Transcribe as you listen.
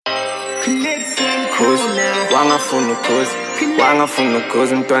Cruise, wangafuna ukhuza, wangafuna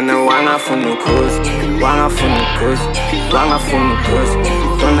ukhuza mntwana wangafuna ukhuza, wangafuna ukhuza, wangafuna ukhuza,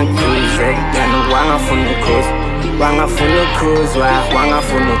 mntwana cruise, mntwana wangafuna ukhuza, wangafuna ukhuza,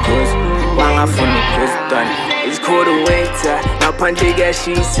 wangafuna ukhuza, wangafuna ukhuza mntwana. It's cold winter, ngaphandle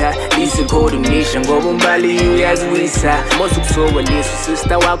kuyashisa, lisikhodunisha ngoba umbali uyazwisa. Mosukusokolisa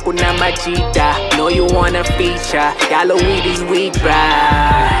sister wakho namajita, know you wanna feature, yalo weed is weak, bruh.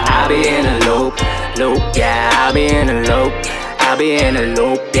 I be in a loop, yeah, I be in a loop, I be in a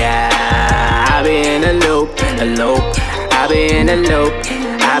loop, yeah, I be in a loop, I be in a loop,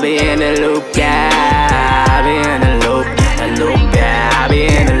 I be in a loop, yeah, I be in a loop, yeah, I be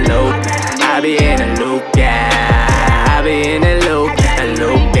in a loop, I be in a loop, yeah, I be in a loop,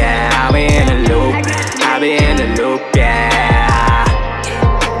 yeah, I be in a loop, I be in a loop, yeah.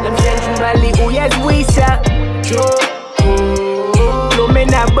 Namhlanje umbali uyazwisa,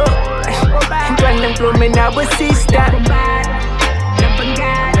 Plumenabo, mntwana Plumenabo sister.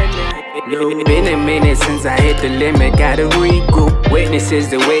 Been a minute since I hit the limit, gotta regroup. Witnesses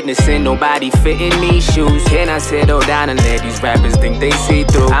the witnessing, nobody fitting these shoes. Can I settle down and let these rappers think they see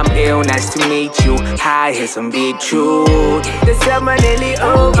through? I'm ill, nice to meet you. Hi, here's some big truth. The summer nearly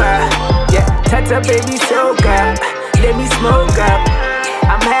over, yeah. Tata baby soak up, let me smoke up.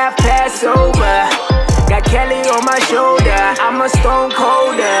 I'm half past over, got Kelly on my shoulder. I'm a stone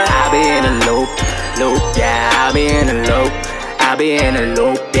colder. I be in a loop, yeah. I be in a loop, I be in a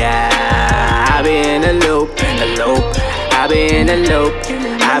loop, yeah. I be in a loop, I be in a loop,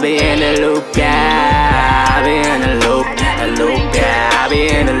 I be in a loop, yeah. I be in a loop, yeah. I be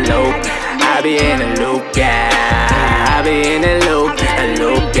in a loop, I be in a loop, yeah. I be in a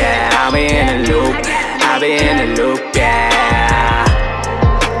loop, yeah. I be in a loop, I be in a loop, yeah.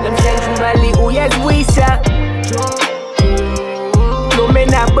 Namhlanje umbali uyazwisa,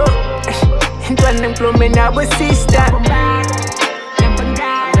 Plumenabo, mntwana Plumenabo sister.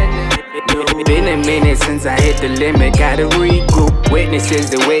 Been a minute since I hit the limit, gotta regroup. Witnesses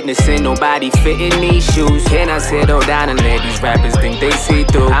the witnessing, nobody fitting these shoes. Can I settle down and let these rappers think they see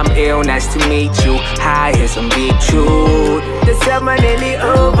through? I'm ill, nice to meet you. Hi, here's some big truth. The summer nearly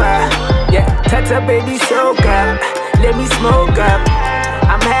over, yeah. Tata baby soak up, let me smoke up.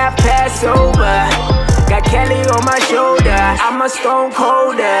 I'm half past over, got Kelly on my shoulder. I'm a stone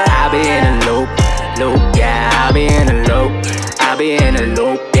colder. I be in a loop, yeah. I be in a loop, I be in a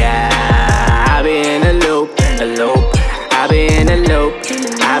loop, yeah. I be in a loop, I be in a loop,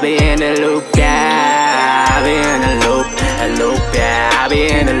 I be in a loop, yeah. I be in a loop, yeah. I be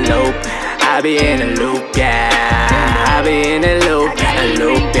in a loop, I be in a loop, yeah. I be in a loop,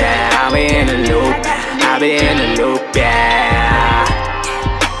 yeah. I be in a loop, I be in a loop, yeah.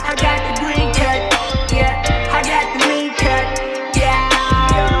 I got the green cut, yeah. I got the green cut,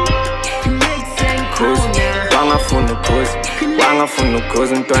 yeah. Cruise, wangafuna ukhuza, wangafuna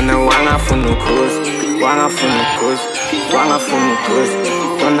ukhuza mntwana wangafuna ukhuza, wangafuna ukhuza, wangafuna ukhuza,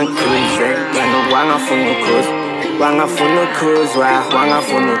 mntwana cruise, mntwana wangafuna ukhuza, wangafuna ukhuza,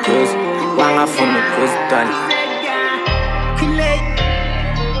 wangafuna ukhuza, wangafuna ukhuza mntwana.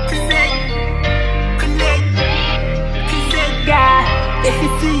 If you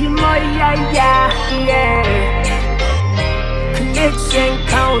see you more, yeah. Connection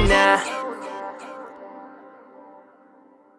corner.